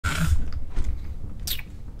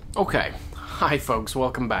Okay, hi folks,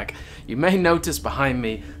 welcome back. You may notice behind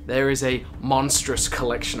me there is a monstrous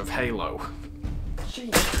collection of Halo.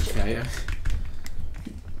 Okay,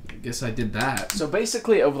 I guess I did that. So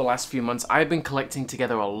basically, over the last few months, I've been collecting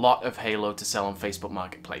together a lot of Halo to sell on Facebook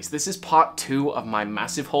Marketplace. This is part 2 of my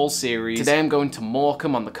massive haul series. Today I'm going to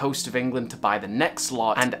Morecambe on the coast of England to buy the next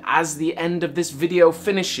lot, and as the end of this video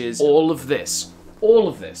finishes, all of this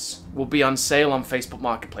will be on sale on Facebook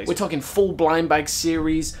Marketplace. We're talking full blind bag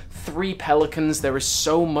series, 3 pelicans. There is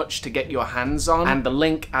so much to get your hands on, and the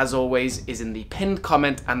link, as always, is in the pinned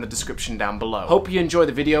comment and the description down below. Hope you enjoy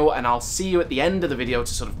the video, and I'll see you at the end of the video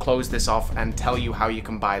to sort of close this off and tell you how you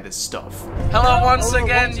can buy this stuff. Hello once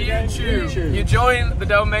again, YouTube. You join the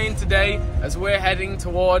domain today as we're heading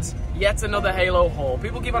towards yet another Halo haul.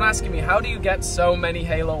 People keep on asking me, how do you get so many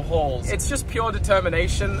Halo hauls? It's just pure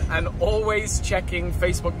determination and always checking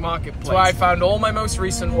Facebook Marketplace. So I found all my most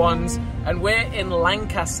recent ones, and we're in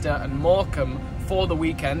Lancaster and Morecambe for the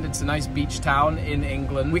weekend. It's a nice beach town in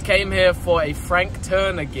England. We came here for a Frank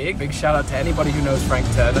Turner gig. Big shout out to anybody who knows Frank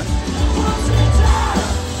Turner.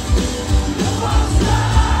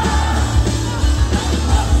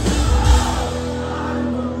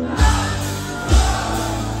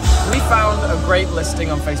 Found a great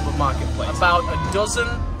listing on Facebook Marketplace. About a dozen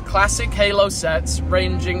classic Halo sets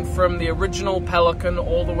ranging from the original Pelican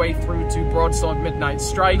all the way through to Broadsword Midnight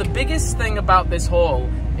Strike. The biggest thing about this haul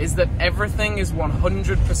is that everything is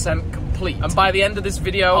 100% complete. And by the end of this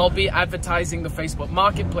video, I'll be advertising the Facebook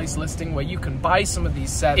Marketplace listing where you can buy some of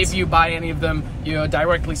these sets. If you buy any of them, you're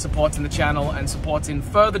directly supporting the channel and supporting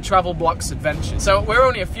further Travel Bloks adventures. So we're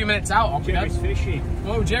only a few minutes out, aren't we? Jerry's fishing.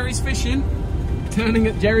 Oh, Jerry's fishing. Turning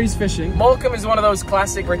at Jerry's Fishing. Morecambe is one of those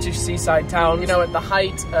classic British seaside towns. You know, at the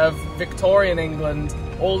height of Victorian England,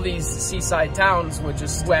 all these seaside towns were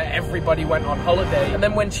just where everybody went on holiday. And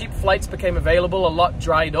then when cheap flights became available, a lot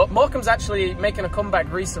dried up. Morecambe's actually making a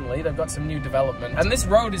comeback recently. They've got some new development. And this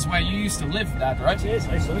road is where you used to live, Dad, right? It is.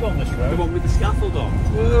 I used to live on this road. The one with the scaffold on.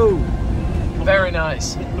 Whoa. Very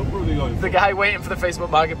nice. Look where we're going. The guy waiting for the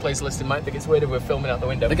Facebook Marketplace listing might think it's weird if we're filming out the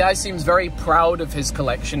window. The guy seems very proud of his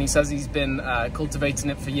collection. He says he's been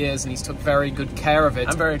cultivating it for years and he's took very good care of it.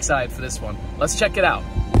 I'm very excited for this one. Let's check it out.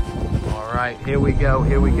 All right, here we go,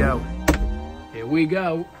 here we go. Here we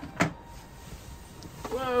go.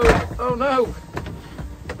 Whoa, oh no.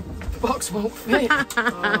 The box won't fit.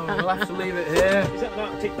 Oh, we'll have to leave it here. Is that an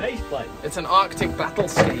Arctic base plate? It's an Arctic battle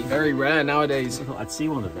skate. Very rare nowadays. I thought I'd see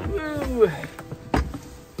one of them. Woo.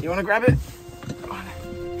 You want to grab it?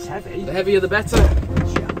 It's heavy. The heavier the better.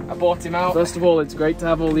 I bought him out. First of all, it's great to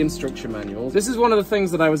have all the instruction manuals. This is one of the things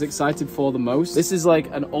that I was excited for the most. This is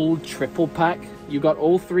like an old triple pack. You got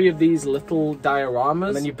all 3 of these little dioramas,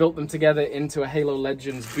 and then you built them together into a Halo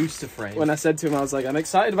Legends booster frame. When I said to him, I was like, I'm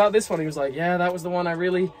excited about this one. He was like, yeah, that was the one I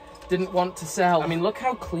really didn't want to sell. I mean, look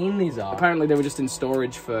how clean these are. Apparently they were just in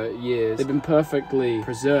storage for years. They've been perfectly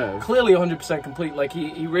preserved. Clearly 100% complete. Like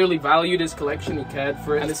he really valued his collection, he cared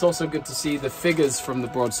for it. And it's also good to see the figures from the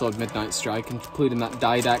Broadsword Midnight Strike, including that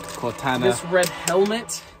Didact Cortana. This red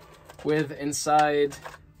helmet with inside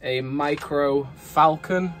a micro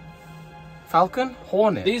Falcon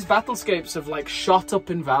Hornet. These battlescapes have like shot up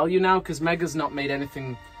in value now because Mega's not made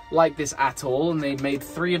anything like this at all, and they made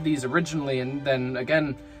 3 of these originally, and then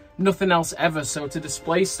again nothing else ever. So to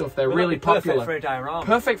display stuff, they're really popular. Perfect for a diorama.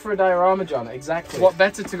 Perfect for a diorama, John. Exactly. What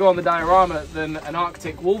better to go on the diorama than an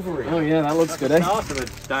Arctic Wolverine? Oh yeah, that looks good, eh? That's the start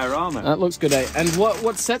of a diorama. That looks good, eh? And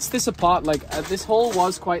what sets this apart, like this haul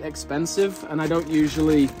was quite expensive, and I don't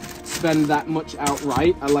usually spend that much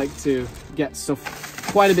outright. I like to get stuff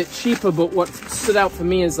quite a bit cheaper, but what stood out for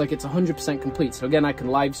me is like it's 100% complete. So again, I can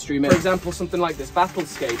live stream it. For example, something like this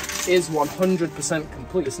battlescape is 100%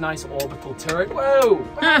 complete. This nice orbital turret. Whoa!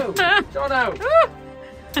 Whoa! Jono!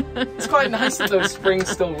 It's quite nice that those springs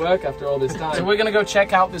still work after all this time. So we're gonna go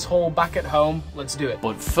check out this haul back at home. Let's do it.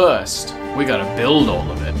 But first, we gotta build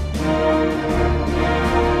all of it.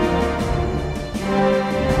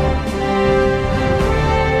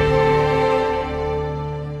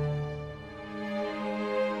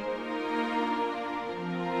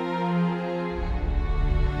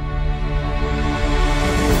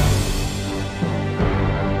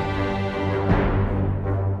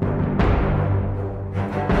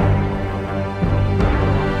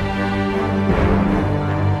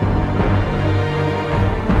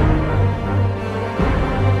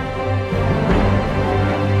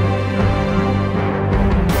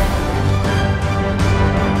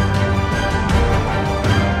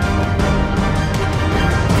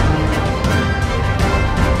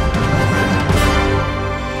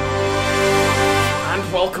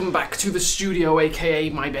 the studio, aka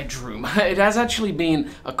my bedroom. It has actually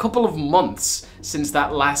been a couple of months since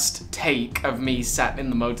that last take of me sat in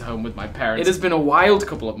the motorhome with my parents. It has been a wild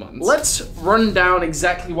couple of months. Let's run down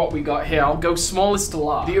exactly what we got here. I'll go smallest to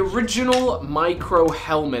large. The original micro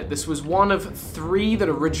helmet. This was one of 3 that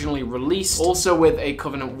originally released, also with a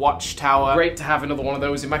Covenant watchtower. Great to have another one of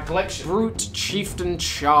those in my collection. Brute Chieftain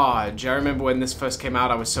Charge. I remember when this first came out,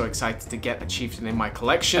 I was so excited to get a Chieftain in my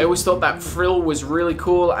collection. I always thought that frill was really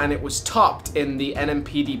cool, and it was topped in the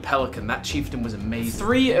NMPD Pelican. That Chieftain was amazing.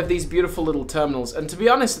 3 of these beautiful little terminals, and to be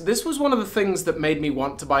honest, this was one of the things that made me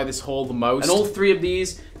want to buy this haul the most. And all 3 of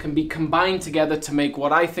these can be combined together to make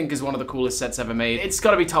what I think is one of the coolest sets ever made. It's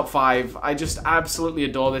gotta be top 5. I just absolutely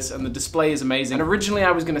adore this, and the display is amazing. And originally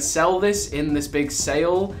I was gonna sell this in this big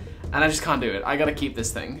sale, and I just can't do it. I gotta keep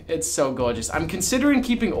this thing. It's so gorgeous. I'm considering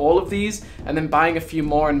keeping all of these and then buying a few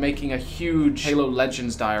more and making a huge Halo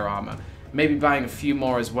Legends diorama. Maybe buying a few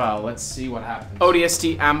more as well. Let's see what happens.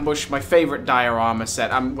 ODST Ambush, my favorite diorama set.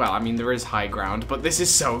 Well, I mean, there is high ground, but this is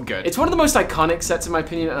so good. It's one of the most iconic sets in my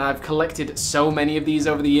opinion, and I've collected so many of these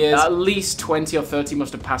over the years. At least 20 or 30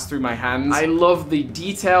 must have passed through my hands. I love the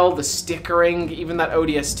detail, the stickering, even that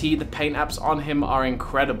ODST, the paint apps on him are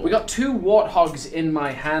incredible. We got 2 Warthogs in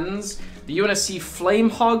my hands. The UNSC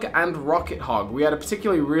Flame Hog and Rocket Hog. We had a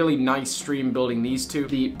particularly really nice stream building these 2.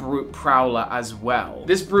 The Brute Prowler as well.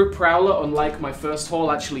 This Brute Prowler, unlike my first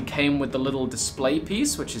haul, actually came with the little display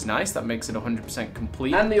piece, which is nice. That makes it 100%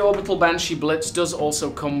 complete. And the Orbital Banshee Blitz does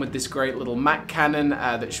also come with this great little Mac cannon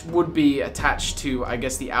that would be attached to, I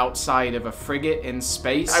guess, the outside of a frigate in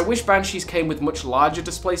space. I wish Banshees came with much larger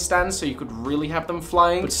display stands so you could really have them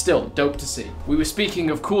flying, but still, dope to see. We were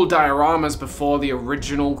speaking of cool dioramas before. The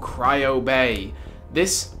original Cryo Bay.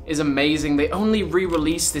 This is amazing. They only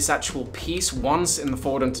re-released this actual piece once in the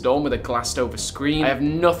Forward Unto Dawn with a glassed over screen. I have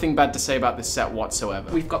nothing bad to say about this set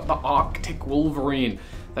whatsoever. We've got the Arctic Wolverine.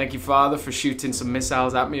 Thank you, Father, for shooting some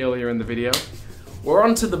missiles at me earlier in the video. We're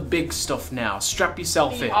on to the big stuff now. Strap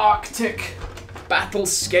yourself in. Arctic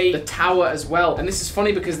Battlescape, the tower as well. And this is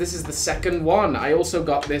funny because this is the second one. I also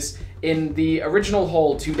got this in the original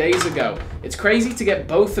haul 2 days ago. It's crazy to get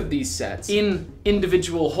both of these sets in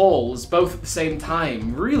individual hauls, both at the same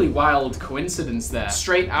time. Really wild coincidence there.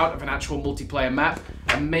 Straight out of an actual multiplayer map.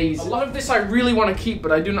 Amazing. A lot of this I really want to keep,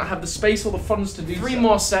 but I do not have the space or the funds to do 3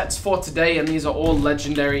 more sets for today, and these are all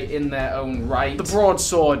legendary in their own right. The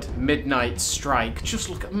Broadsword Midnight Strike. Just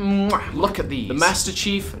look at these. The Master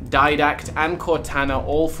Chief, Didact, and Cortana,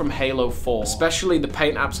 all from Halo 4. Especially the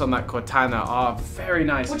paint apps on that Cortana are very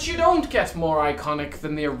nice. But you don't get more iconic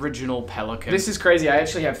than the original Pelican. This is crazy. I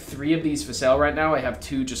actually have 3 of these for sale right now. I have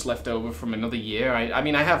 2 just left over from another year. I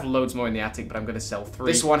mean, I have loads more in the attic, but I'm going to sell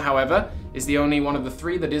 3. This one, however, is the only one of the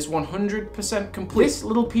 3 that is 100% complete. This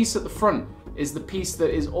little piece at the front is the piece that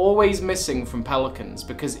is always missing from Pelicans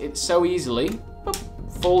because it so easily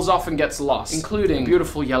falls off and gets lost, including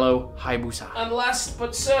beautiful yellow Hayabusa. And last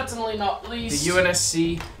but certainly not least, the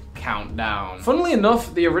UNSC Countdown. Funnily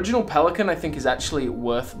enough, the original Pelican I think is actually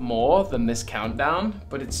worth more than this Countdown,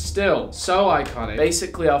 but it's still so iconic.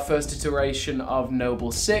 Basically our first iteration of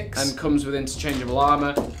Noble 6 and comes with interchangeable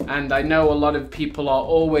armor, and I know a lot of people are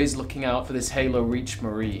always looking out for this Halo Reach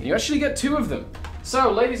Marine. You actually get 2 of them.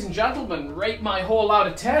 So, ladies and gentlemen, rate my haul out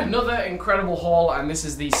of 10. Another incredible haul, and this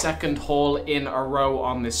is the second haul in a row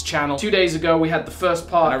on this channel. 2 days ago, we had the first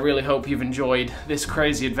part, and I really hope you've enjoyed this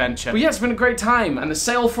crazy adventure. But yeah, it's been a great time, and the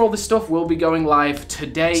sale for all this stuff will be going live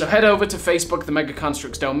today. So head over to Facebook, the Mega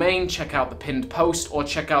Construx domain, check out the pinned post, or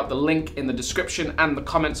check out the link in the description and the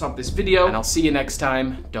comments of this video, and I'll see you next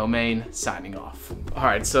time. Domain, signing off.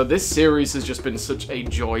 Alright, so this series has just been such a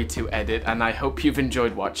joy to edit, and I hope you've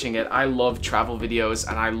enjoyed watching it. I love travel videos,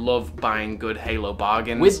 and I love buying good Halo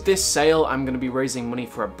bargains. With this sale, I'm going to be raising money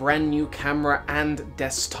for a brand new camera and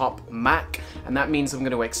desktop Mac, and that means I'm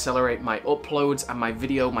going to accelerate my uploads and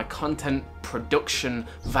my content production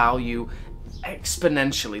value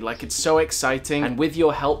exponentially. Like, it's so exciting, and with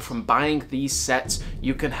your help from buying these sets,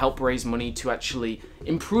 you can help raise money to actually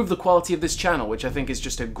improve the quality of this channel, which I think is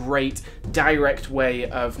just a great direct way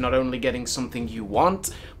of not only getting something you want,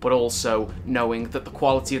 but also knowing that the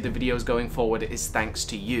quality of the videos going forward is thanks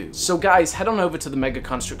to you. So guys, head on over to the Mega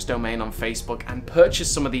Construx domain on Facebook and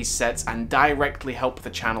purchase some of these sets and directly help the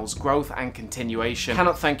channel's growth and continuation. I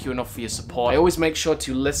cannot thank you enough for your support. I always make sure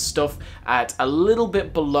to list stuff at a little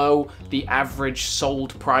bit below the average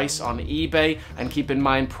sold price on eBay, and keep in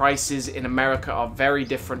mind prices in America are very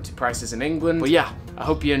different to prices in England. But yeah, I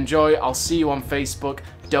hope you enjoy. I'll see you on Facebook.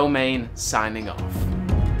 Domain, signing off.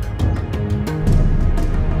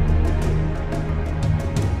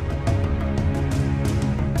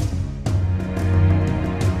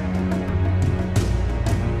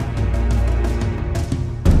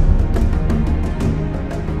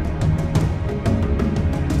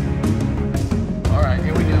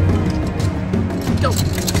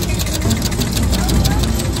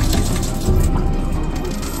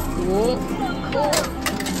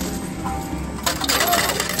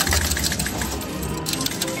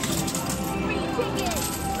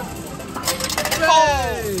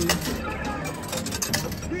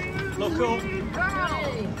 Look up.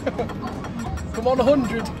 Come on,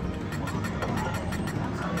 100.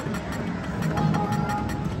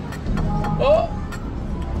 Oh!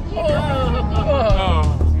 Oh!